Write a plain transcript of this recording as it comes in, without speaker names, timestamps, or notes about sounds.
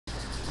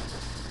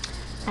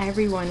Hi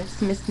everyone,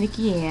 it's Miss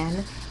Nikki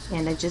Ann,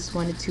 and I just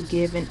wanted to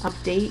give an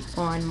update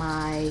on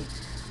my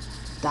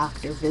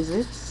doctor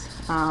visits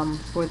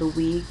for the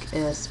week,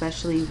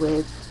 especially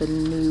with the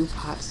new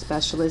pot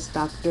specialist,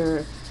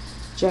 Dr.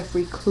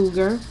 Jeffrey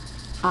Kluger.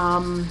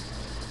 Um,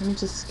 Let me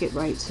just get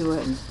right to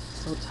it. I'm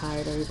so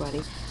tired,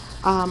 everybody.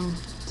 Um,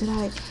 did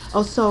I?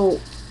 Oh,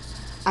 so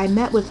I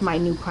met with my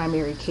new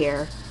primary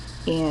care,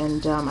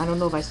 and I don't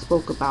know if I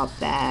spoke about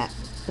that,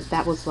 but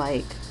that was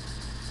like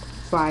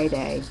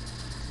Friday.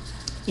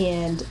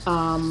 And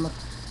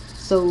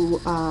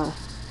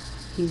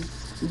he's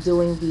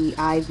doing the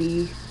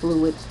IV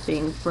fluid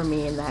thing for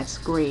me, and that's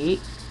great.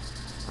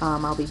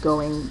 I'll be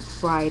going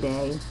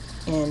Friday,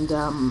 and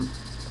I'm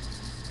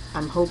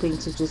hoping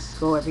to just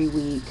go every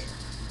week,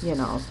 you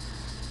know,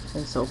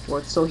 and so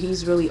forth. So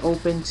he's really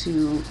open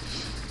to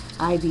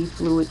IV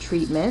fluid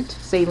treatment,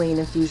 saline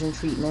infusion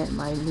treatment,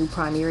 my new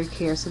primary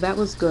care. So that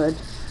was good.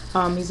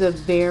 He's a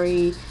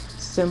very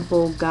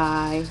simple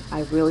guy.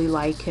 I really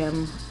like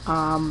him.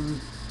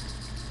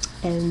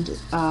 And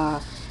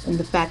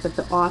the fact that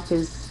the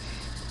office,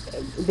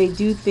 they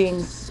do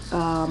things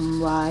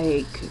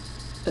like,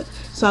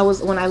 so I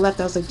was, when I left,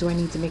 I was like, do I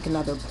need to make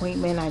another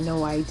appointment? I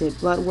know I did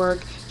blood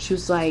work. She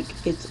was like,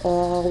 it's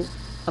all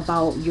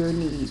about your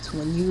needs.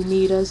 When you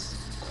need us,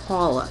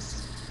 call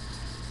us.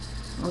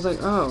 I was like,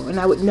 oh. And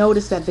I would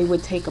notice that they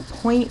would take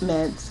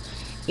appointments,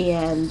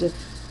 and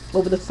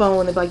over the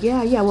phone they'd be like,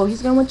 yeah, well,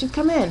 he's gonna want you to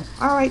come in.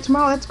 All right,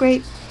 tomorrow, that's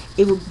great.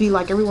 It would be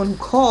like everyone who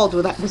called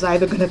was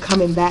either gonna come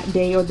in that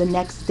day or the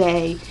next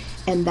day,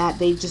 and that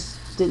they just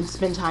didn't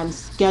spend time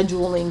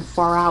scheduling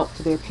far out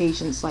for their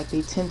patients like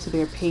they tend to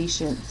their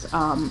patients.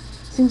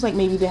 Seems like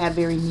maybe they have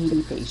very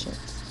needy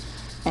patients,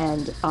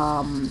 and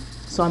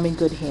so I'm in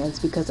good hands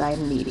because I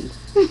am needy.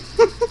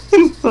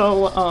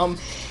 so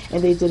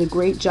and they did a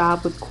great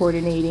job with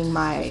coordinating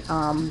my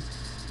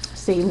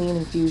saline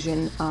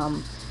infusion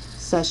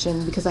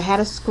session, because I had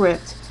a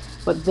script,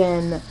 but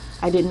then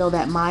I didn't know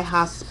that my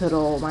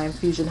hospital, my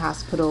infusion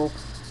hospital,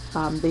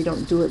 they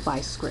don't do it by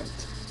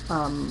script.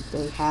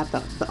 They have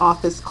the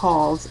office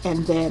calls,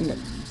 and then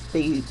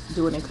they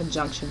do it in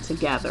conjunction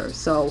together.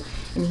 So,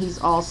 and he's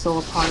also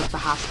a part of the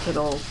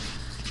hospital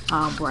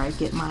where I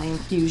get my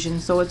infusion.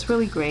 So it's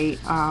really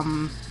great.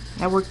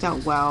 That worked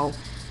out well.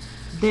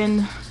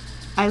 Then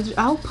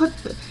I'll put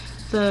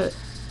the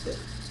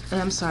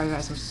and I'm sorry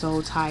guys, I'm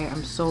so tired.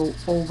 I'm so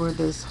over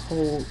this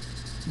whole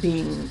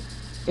being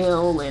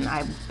ill, and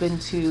I've been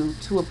to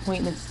 2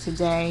 appointments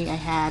today. I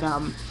had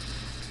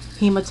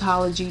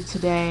hematology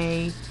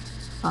today,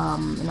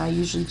 and I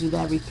usually do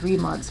that every 3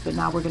 months, but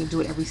now we're going to do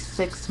it every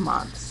 6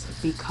 months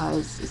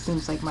because it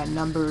seems like my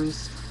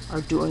numbers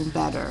are doing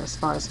better as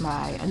far as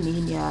my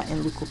anemia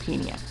and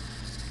leukopenia.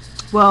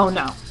 Well,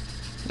 no,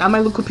 not my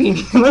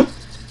leukopenia.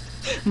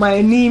 My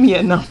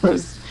anemia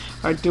numbers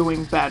are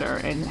doing better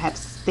and have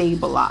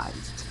stabilized.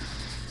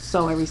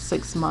 So every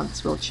 6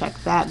 months we'll check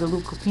that. The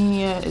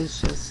leukopenia is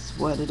just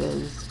what it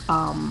is.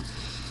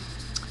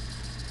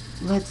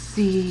 Let's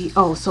see.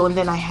 Oh, so and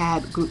then I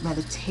had group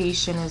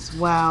meditation as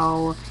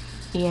well.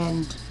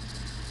 And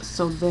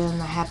so then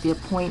I had the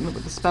appointment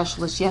with the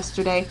specialist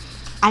yesterday.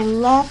 I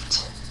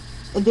left.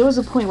 There was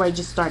a point where I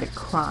just started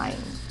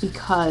crying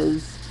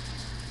because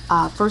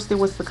first there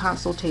was the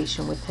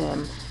consultation with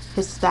him.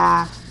 His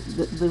staff,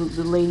 the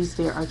ladies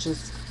there are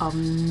just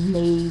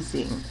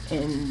amazing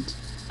and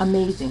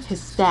amazing.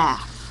 His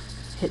staff,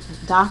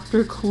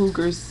 Dr.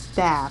 Kluger's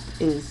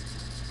staff is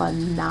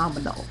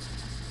phenomenal.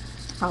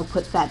 I'll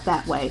put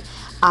that way.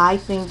 I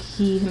think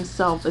he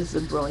himself is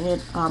a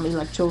brilliant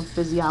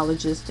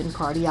electrophysiologist and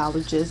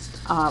cardiologist.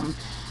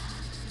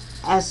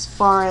 As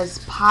far as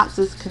POTS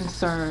is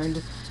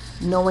concerned,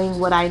 knowing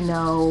what I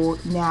know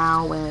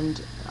now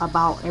and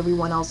about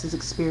everyone else's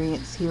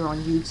experience here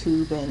on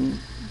YouTube and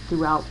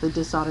throughout the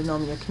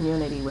dysautonomia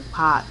community with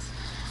POTS,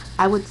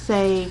 I would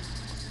say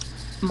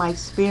my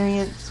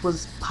experience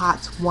was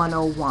POTS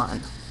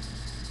 101.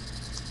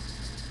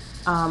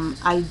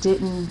 I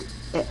didn't,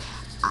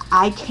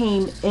 I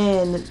came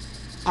in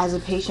as a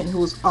patient who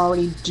was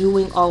already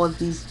doing all of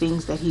these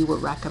things that he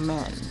would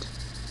recommend.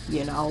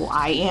 You know,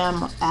 I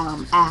am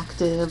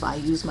active. I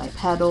use my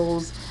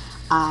pedals.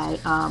 I,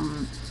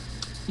 I'm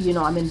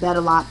in bed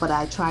a lot, but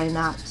I try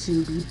not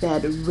to be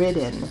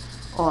bedridden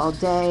all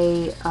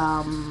day.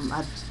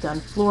 I've done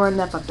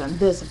Florinep, I've done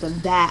this, I've done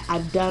that.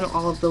 I've done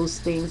all of those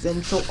things.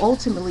 And so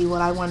ultimately,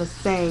 what I want to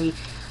say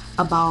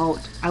about,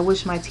 I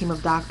wish my team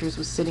of doctors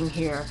was sitting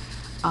here.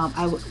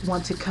 I would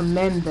want to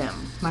commend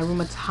them. My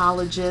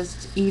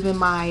rheumatologist, even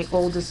my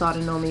old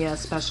dysautonomia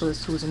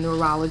specialist, who was a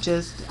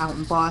neurologist out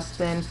in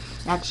Boston,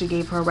 actually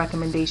gave her a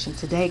recommendation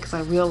today because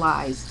I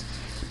realized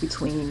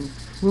between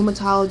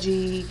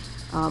rheumatology,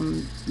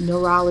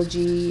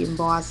 neurology in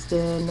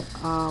Boston,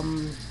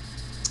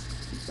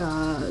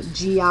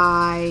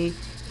 GI,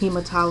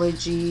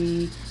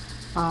 hematology,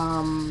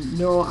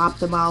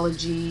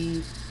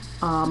 neuro-ophthalmology,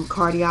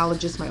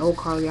 cardiologist, my old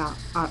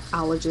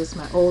cardiologist,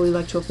 my old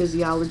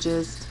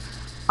electrophysiologist.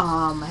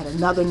 I had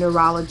another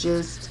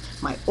neurologist,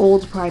 my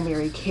old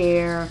primary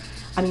care.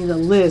 I mean, the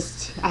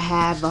list. I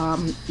have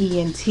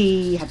ENT.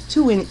 I have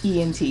two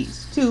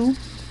ENTs. Two,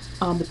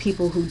 the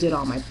people who did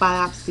all my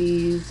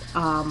biopsies,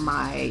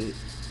 my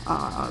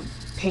uh,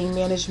 pain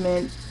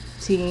management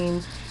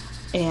team,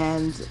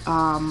 and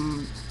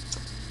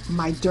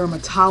my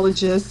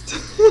dermatologist,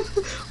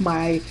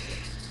 my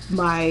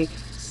my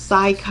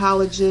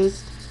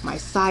psychologist, my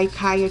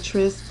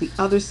psychiatrist, the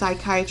other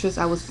psychiatrist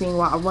I was seeing.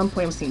 Well, at one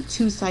point I was seeing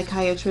two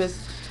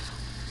psychiatrists.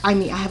 I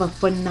mean, I have a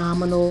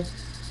phenomenal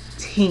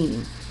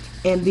team.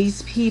 And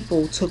these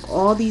people took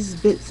all these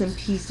bits and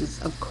pieces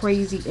of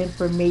crazy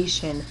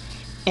information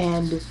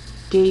and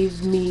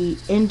gave me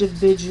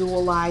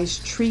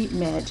individualized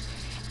treatment,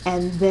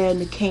 and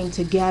then came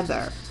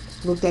together,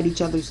 looked at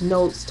each other's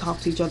notes,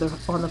 talked to each other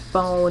on the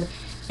phone,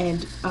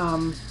 and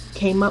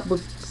came up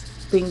with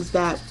things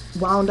that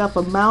wound up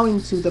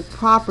amounting to the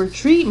proper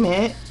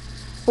treatment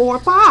for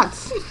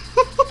POTS.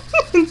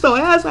 And so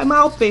as I'm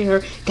out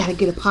there, gotta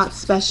get a POTS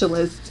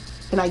specialist,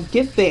 and I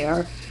get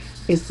there,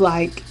 it's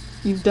like,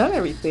 you've done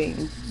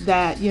everything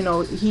that,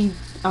 he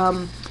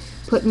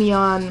put me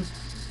on,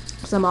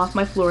 so I'm off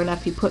my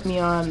Florinef. He put me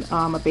on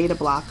a beta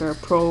blocker,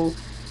 propranolol.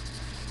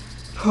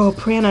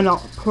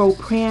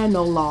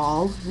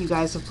 You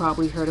guys have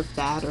probably heard of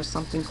that or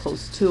something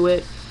close to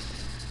it.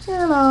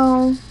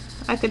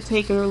 I could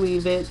take it or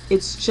leave it.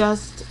 It's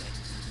just,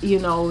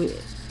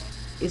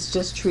 it's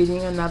just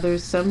treating another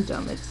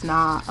symptom. It's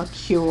not a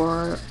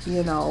cure.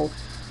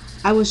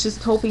 I was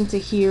just hoping to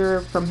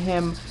hear from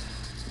him,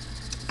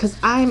 because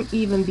I'm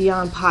even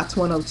beyond POTS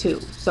 102.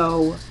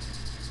 So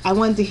I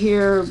wanted to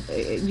hear,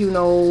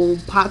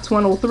 POTS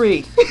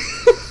 103.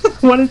 I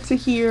wanted to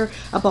hear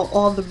about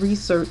all the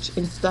research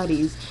and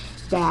studies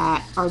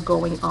that are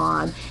going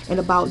on, and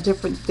about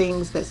different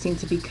things that seem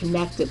to be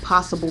connected,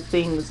 possible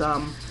things.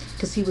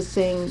 Because he was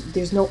saying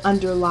there's no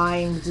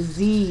underlying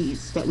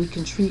disease that we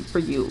can treat for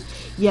you.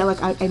 Yeah,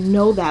 like I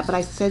know that, but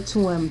I said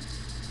to him,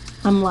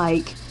 I'm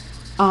like,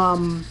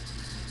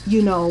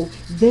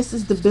 this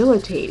is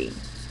debilitating.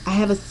 I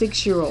have a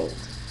 6-year-old,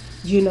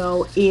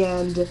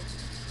 and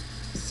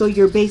so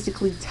you're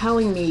basically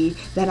telling me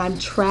that I'm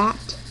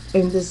trapped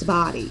in this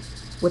body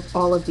with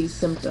all of these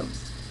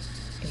symptoms.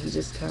 And he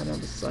just kind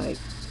of was like,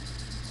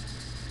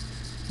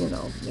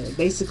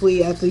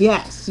 basically at the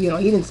yes. He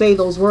didn't say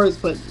those words,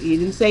 but he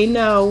didn't say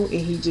no.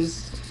 And he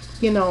just,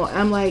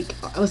 I'm like,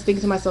 I was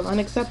thinking to myself,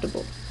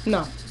 unacceptable.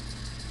 No,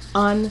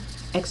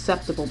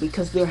 unacceptable,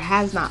 because there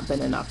has not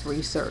been enough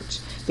research.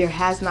 There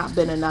has not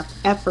been enough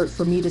effort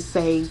for me to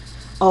say,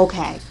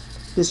 okay,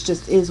 this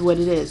just is what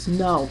it is.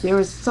 No, there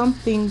is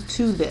something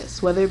to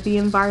this, whether it be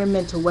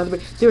environmental,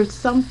 there is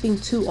something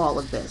to all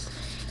of this.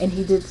 And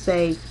he did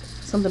say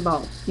something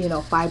about,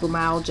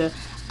 fibromyalgia.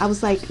 I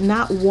was like,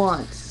 not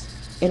once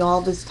in all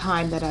this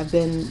time that I've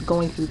been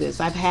going through this.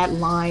 I've had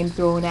Lyme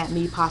thrown at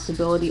me,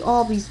 possibility,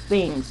 all these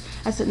things.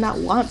 I said, not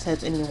once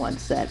has anyone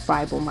said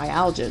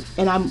fibromyalgia.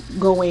 And I'm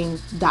going ...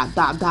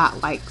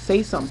 like,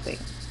 say something.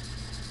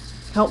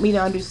 Help me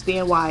to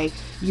understand why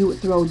you would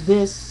throw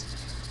this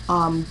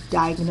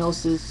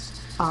diagnosis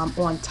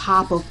on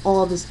top of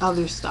all this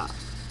other stuff.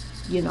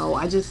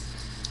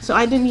 So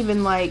I didn't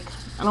even I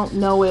don't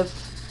know.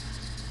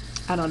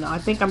 I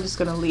think I'm just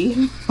going to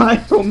leave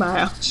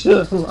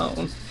fibromyalgia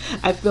alone.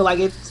 I feel like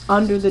it's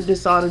under the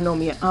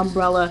dysautonomia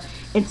umbrella.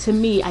 And to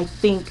me, I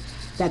think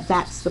that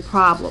that's the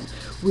problem.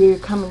 We're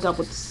coming up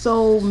with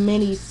so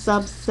many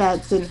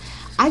subsets, and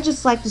I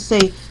just like to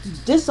say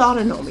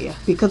dysautonomia,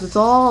 because it's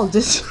all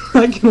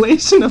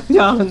dysregulation of the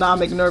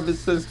autonomic nervous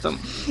system.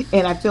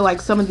 And I feel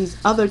like some of these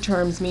other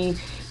terms mean,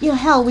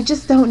 hell, we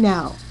just don't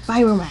know.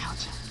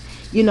 Fibromyalgia.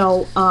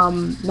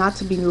 Not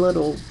to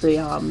belittle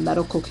the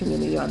medical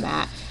community on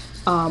that.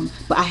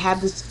 But I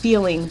have this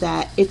feeling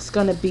that it's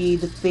going to be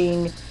the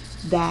thing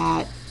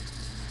that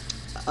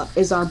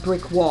is our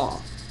brick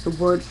wall. The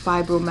word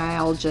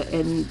fibromyalgia,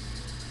 and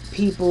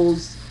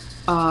people's,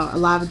 a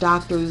lot of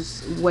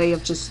doctors' way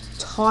of just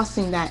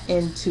tossing that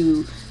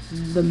into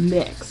the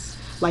mix.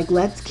 Like,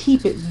 let's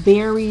keep it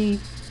very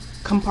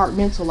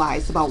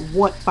compartmentalized about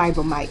what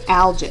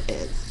fibromyalgia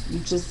is. You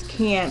just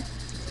can't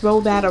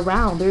throw that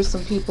around. There's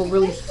some people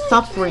really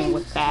suffering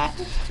with that.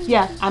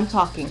 Yeah, I'm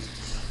talking.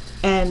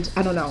 And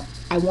I don't know.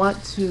 I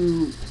want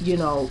to,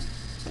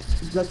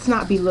 let's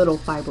not belittle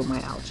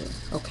fibromyalgia.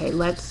 Okay,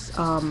 let's,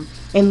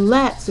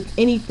 if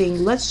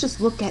anything, let's just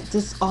look at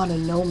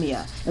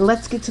dysautonomia, and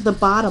let's get to the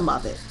bottom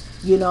of it.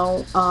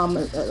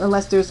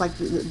 Unless there's like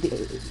the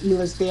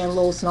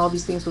Ehlers-Danlos and all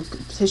these things with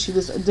tissue,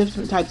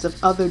 different types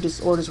of other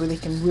disorders where they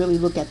can really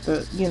look at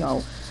the,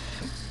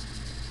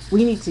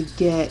 we need to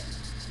get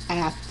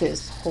at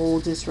this whole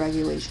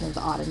dysregulation of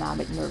the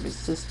autonomic nervous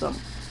system,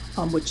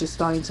 which is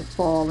starting to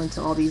fall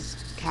into all these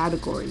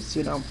categories,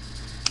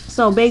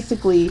 So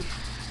basically,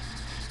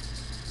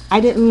 I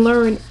didn't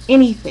learn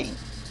anything.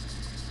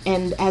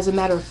 And as a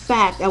matter of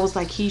fact, I was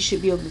like, he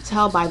should be able to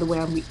tell by the way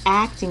I'm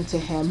reacting to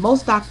him.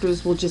 Most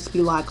doctors will just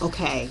be like,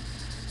 okay,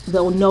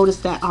 they'll notice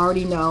that I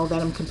already know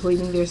that I'm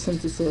completing their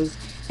synthesis.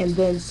 And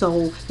then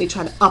so they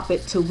try to up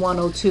it to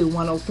 102,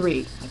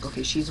 103. Like,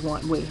 okay, she's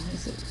one, wait,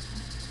 is it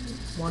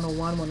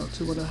 101,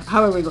 102, 100,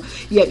 however we go.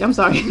 Yeah, I'm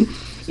sorry.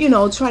 You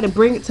know, try to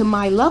bring it to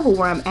my level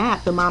where I'm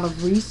at, the amount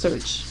of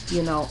research,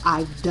 you know,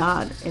 I've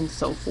done and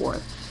so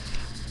forth.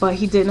 But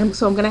he didn't.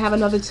 So I'm going to have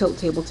another tilt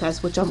table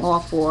test, which I'm all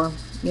for.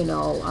 You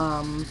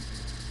know,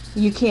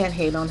 you can't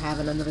hate on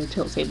having another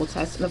tilt table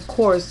test. And of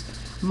course,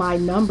 my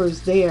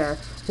numbers there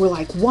were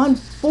like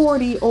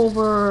 140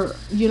 over,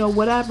 you know,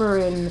 whatever,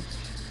 and,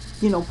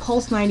 you know,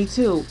 pulse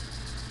 92.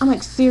 I'm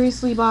like,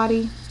 seriously,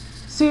 body?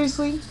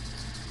 Seriously?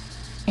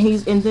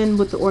 And then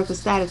with the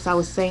orthostatics, I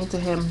was saying to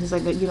him, he's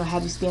like, you know,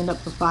 have you stand up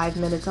for 5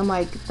 minutes. I'm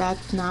like,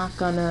 that's not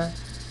gonna,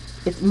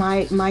 it's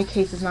my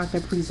case is not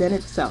gonna present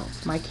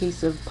itself. My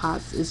case of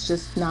POTS is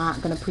just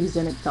not gonna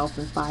present itself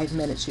in 5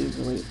 minutes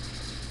usually.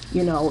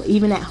 You know,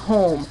 even at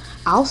home,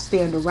 I'll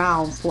stand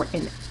around for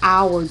an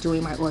hour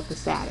doing my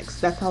orthostatics.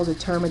 That's how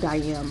determined I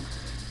am,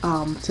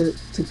 to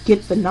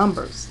get the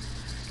numbers,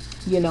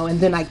 you know, and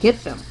then I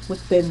get them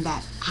within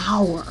that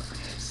hour.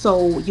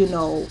 So, you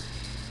know,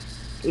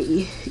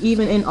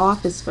 even in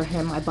office for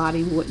him, my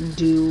body wouldn't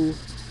do,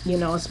 you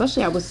know,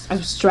 especially I was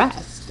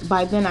stressed.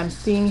 By then I'm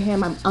seeing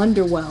him, I'm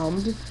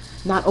underwhelmed,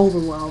 not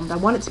overwhelmed. I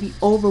wanted to be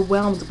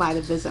overwhelmed by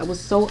the visit. I was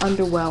so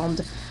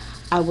underwhelmed.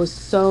 I was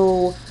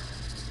so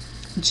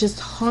just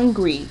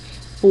hungry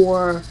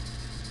for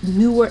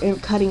newer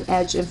and cutting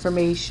edge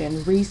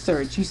information,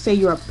 research. You say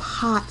you're a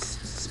POTS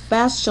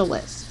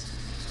specialist.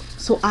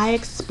 So I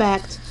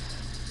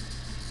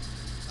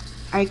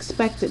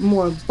expected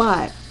more,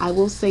 but I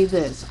will say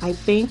this. I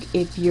think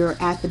if you're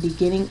at the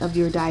beginning of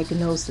your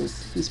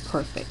diagnosis, he's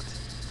perfect.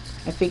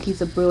 I think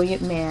he's a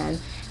brilliant man,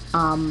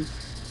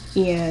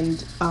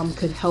 and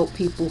could help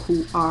people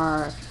who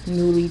are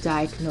newly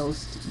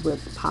diagnosed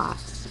with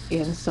POTS.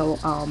 And so,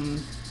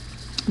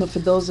 but for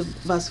those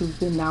of us who've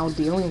been now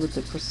dealing with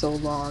it for so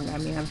long, I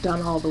mean, I've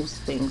done all those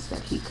things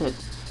that he could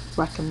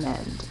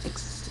recommend,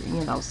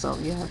 you know, so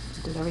yeah,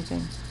 did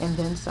everything and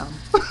then some.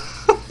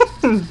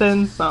 And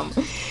then some.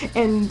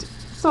 And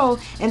so,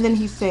 and then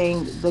he's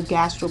saying the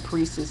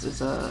gastroparesis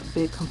is a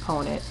big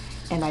component,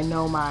 and I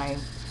know my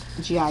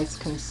GI is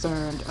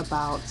concerned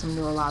about some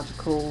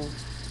neurological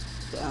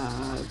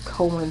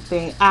colon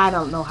thing. I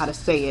don't know how to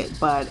say it,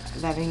 but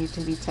that it needs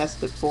to be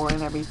tested for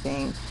and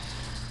everything.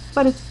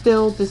 But it's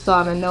still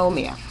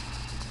dysautonomia.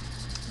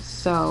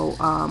 So,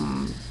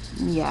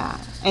 yeah.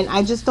 And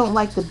I just don't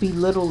like the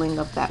belittling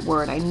of that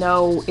word. I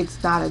know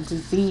it's not a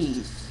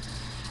disease.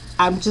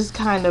 I'm just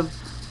kind of,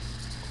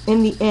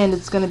 in the end,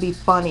 it's going to be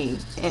funny.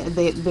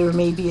 There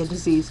may be a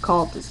disease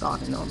called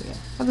dysautonomia.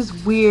 I have this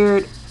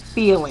weird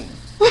feeling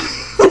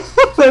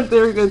that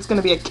it's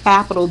going to be a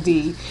capital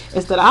D.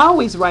 Instead, I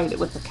always write it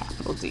with a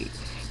capital D,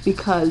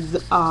 because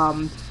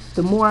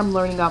the more I'm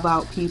learning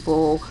about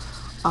people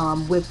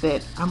with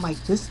it, I'm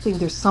like, this thing,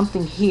 there's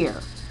something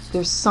here.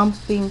 There's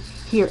something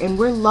here. And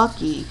we're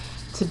lucky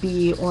to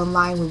be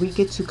online where we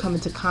get to come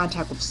into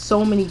contact with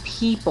so many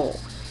people,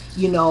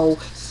 you know,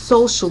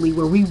 socially,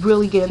 where we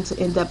really get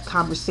into in-depth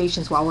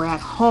conversations while we're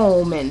at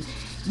home. And,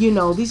 you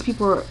know, these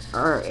people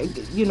are,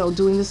 you know,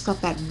 doing this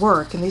stuff at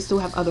work, and they still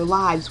have other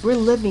lives. We're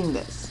living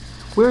this.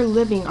 We're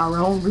living our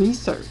own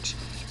research.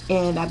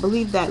 And I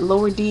believe that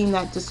lower D-ing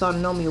that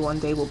dysautonomia one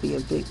day will be a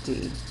big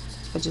D.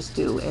 I just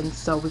do. And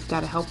so we've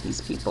got to help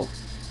these people.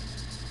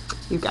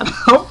 You've got to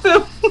help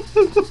them.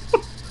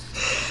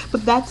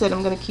 But that's it.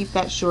 I'm going to keep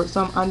that short.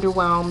 So I'm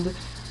underwhelmed,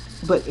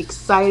 but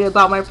excited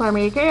about my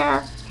primary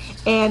care.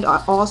 And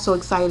also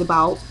excited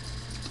about,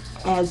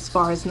 as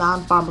far as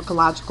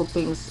non-pharmacological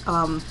things,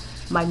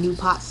 my new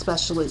POTS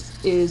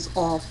specialist is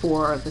all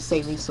for the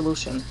saline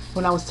solution.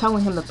 When I was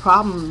telling him the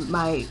problem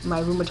my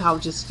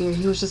rheumatologist feared,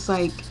 he was just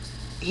like,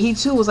 he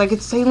too was like,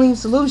 it's saline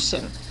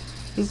solution.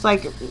 He's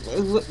like,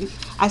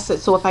 I said,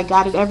 so if I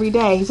got it every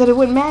day? He said it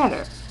wouldn't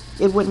matter.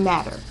 It wouldn't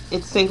matter.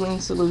 It's saline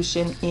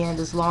solution, and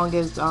as long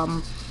as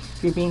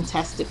you're being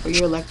tested for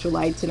your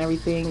electrolytes and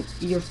everything,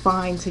 you're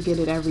fine to get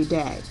it every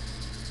day.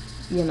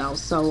 You know,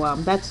 so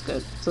that's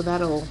good. So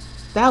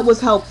that was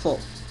helpful.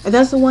 And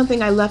that's the one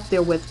thing I left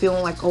there with,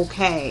 feeling like,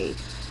 okay,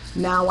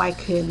 now I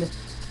can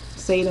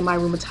say to my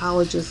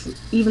rheumatologist,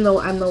 even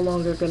though I'm no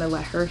longer going to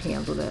let her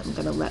handle it, I'm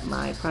going to let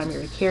my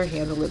primary care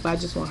handle it, but I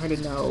just want her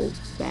to know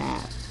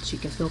that she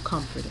can feel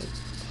comforted.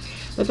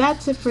 But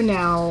that's it for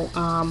now.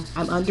 I'm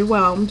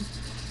underwhelmed,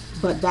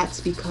 but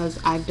that's because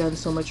I've done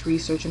so much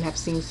research and have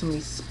seen so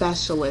many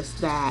specialists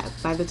that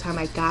by the time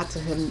I got to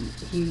him,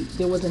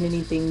 there wasn't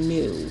anything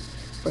new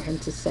for him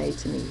to say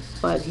to me.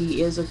 But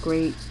he is a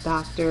great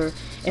doctor,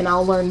 and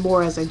I'll learn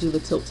more as I do the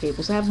tilt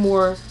tables. I have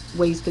more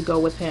ways to go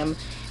with him,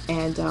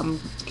 and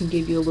can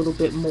give you a little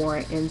bit more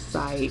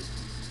insight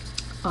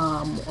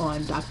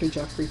on Dr.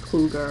 Jeffrey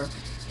Kluger.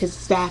 His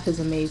staff is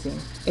amazing.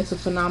 It's a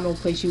phenomenal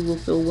place. You will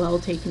feel well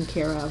taken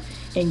care of,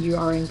 and you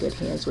are in good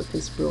hands with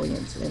his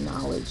brilliance and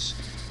knowledge.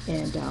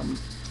 And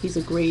he's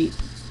a great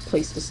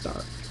place to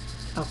start.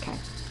 Okay.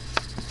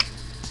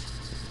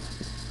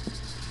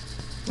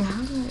 All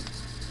right.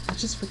 I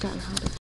just forgot how to